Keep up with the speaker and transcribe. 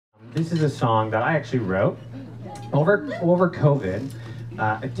This is a song that I actually wrote over COVID.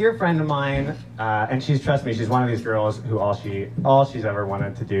 A dear friend of mine, and trust me, she's one of these girls who all she's ever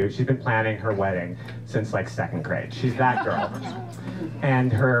wanted to do. She's been planning her wedding since like 2nd grade. She's that girl,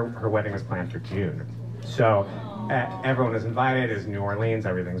 and her wedding was planned for June. So everyone was invited. It was New Orleans.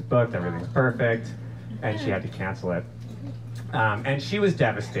 Everything's booked. Everything's perfect, and she had to cancel it. And she was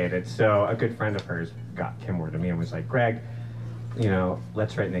devastated. So a good friend of hers came over to me and was like, Greg, you know,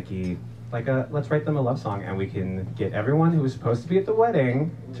 let's write Nikki let's write them a love song, and we can get everyone who was supposed to be at the wedding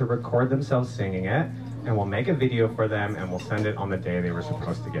to record themselves singing it, and we'll make a video for them, and we'll send it on the day they were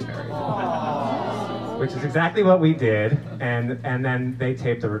supposed to get married. Which is exactly what we did, and then they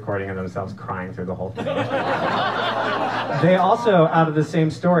taped a recording of themselves crying through the whole thing. They also, out of the same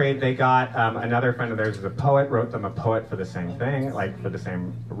story, they got another friend of theirs who's a poet, wrote them a poet for the same thing, like for the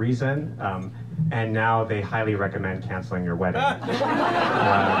same reason, and now they highly recommend canceling your wedding.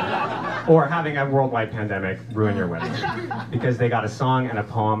 Or having a worldwide pandemic ruin your wedding. Because they got a song and a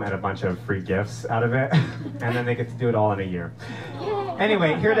poem and a bunch of free gifts out of it, and then they get to do it all in a year.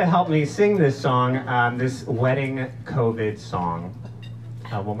 Anyway, here to help me sing this song, this wedding COVID song.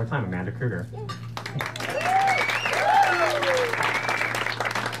 One more time, Amanda Kruger. I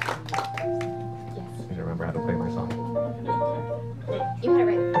don't remember how to play my song. You had it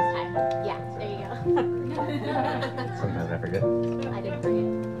right the first time. Yeah, there you go. Sometimes I forget. I didn't forget.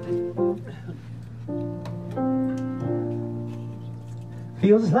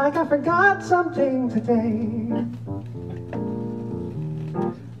 Feels like I forgot something today.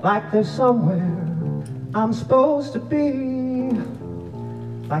 Like there's somewhere I'm supposed to be.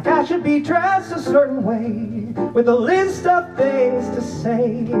 Like I should be dressed a certain way, with a list of things to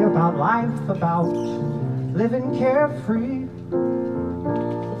say about life, about living carefree.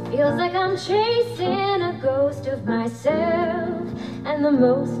 Feels like I'm chasing a ghost of myself, and the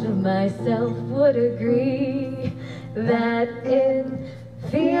most of myself would agree that it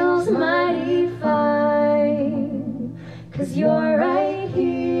feels mighty fine, 'cause you're right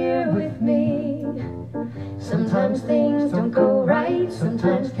here with me. Sometimes things don't go right,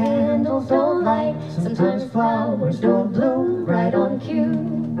 sometimes candles don't light, sometimes flowers don't bloom right on cue.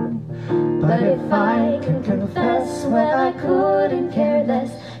 But if I can confess, well, I couldn't care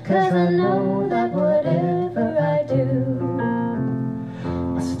less, 'cause I know that whatever I do,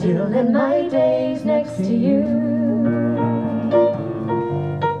 I still end my days next to you.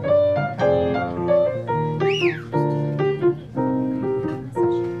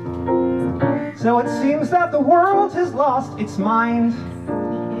 So it seems that the world has lost its mind.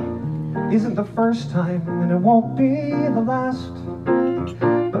 Isn't the first time, and it won't be the last.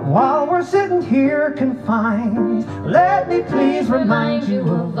 But while we're sitting here confined, let me please remind you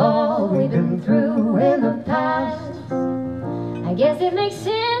of all we've been through in the past. I guess it makes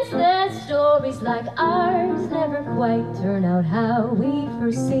sense that stories like ours never quite turn out how we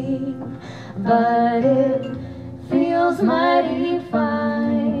foresee. But it feels mighty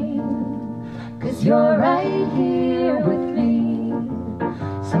fine, 'cause you're right here with me.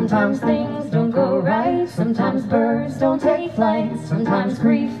 Sometimes things don't go right, sometimes birds don't take flight, sometimes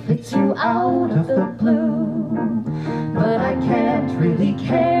grief hits you out of the blue. But I can't really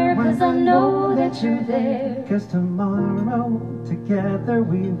care, 'cause I know that you're there. 'Cause tomorrow, together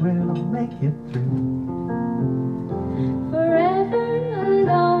we will make it through. Forever and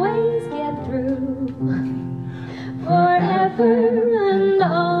always get through. Forever and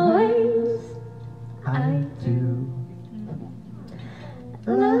always I do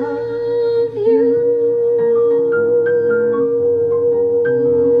love you.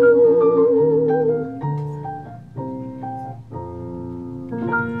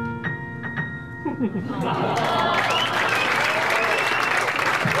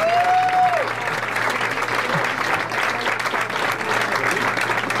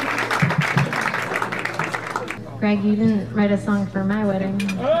 Greg, you didn't write a song for my wedding.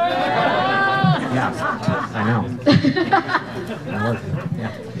 Yeah, I know.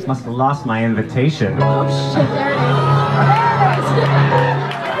 Yeah. Must have lost my invitation. Oh shit, there it is.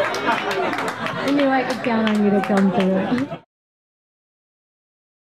 I knew I could count on you to come through.